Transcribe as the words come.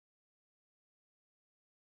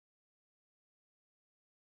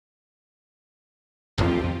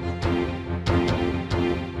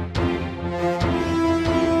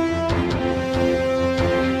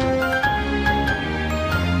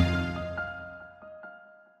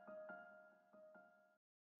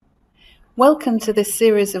Welcome to this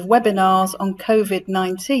series of webinars on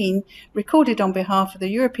COVID-19, recorded on behalf of the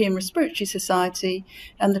European Respiratory Society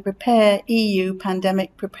and the Prepare EU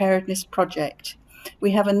Pandemic Preparedness Project. We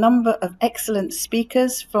have a number of excellent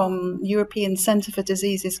speakers from European Centre for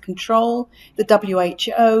Diseases Control, the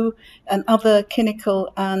WHO, and other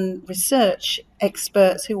clinical and research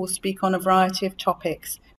experts who will speak on a variety of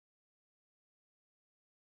topics.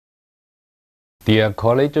 Dear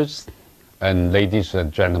colleagues and ladies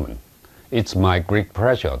and gentlemen, it's my great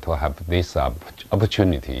pleasure to have this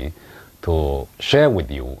opportunity to share with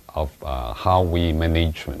you of how we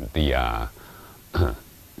manage the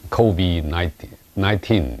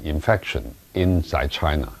COVID-19 infection inside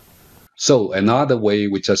China. So another way,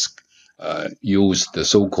 we just use the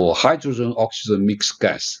so-called hydrogen-oxygen mixed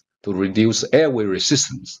gas to reduce airway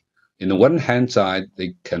resistance. In the one hand side,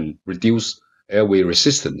 they can reduce airway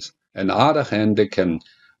resistance, and on the other hand, they can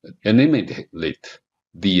eliminate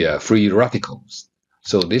the free radicals.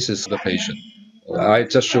 So this is the patient. I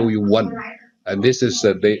just show you one, and this is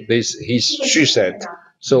she said.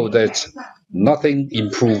 So that's nothing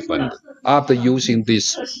improvement after using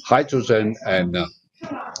this hydrogen and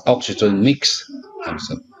oxygen mix.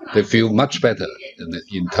 So they feel much better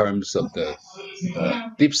in terms of the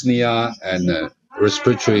dyspnea and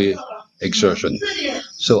respiratory exertion.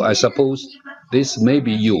 So I suppose this may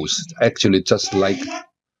be used actually just like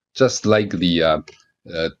the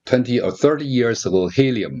 20 or 30 years ago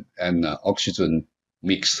helium and oxygen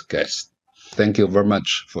mixed gas. Thank you very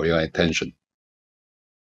much for your attention.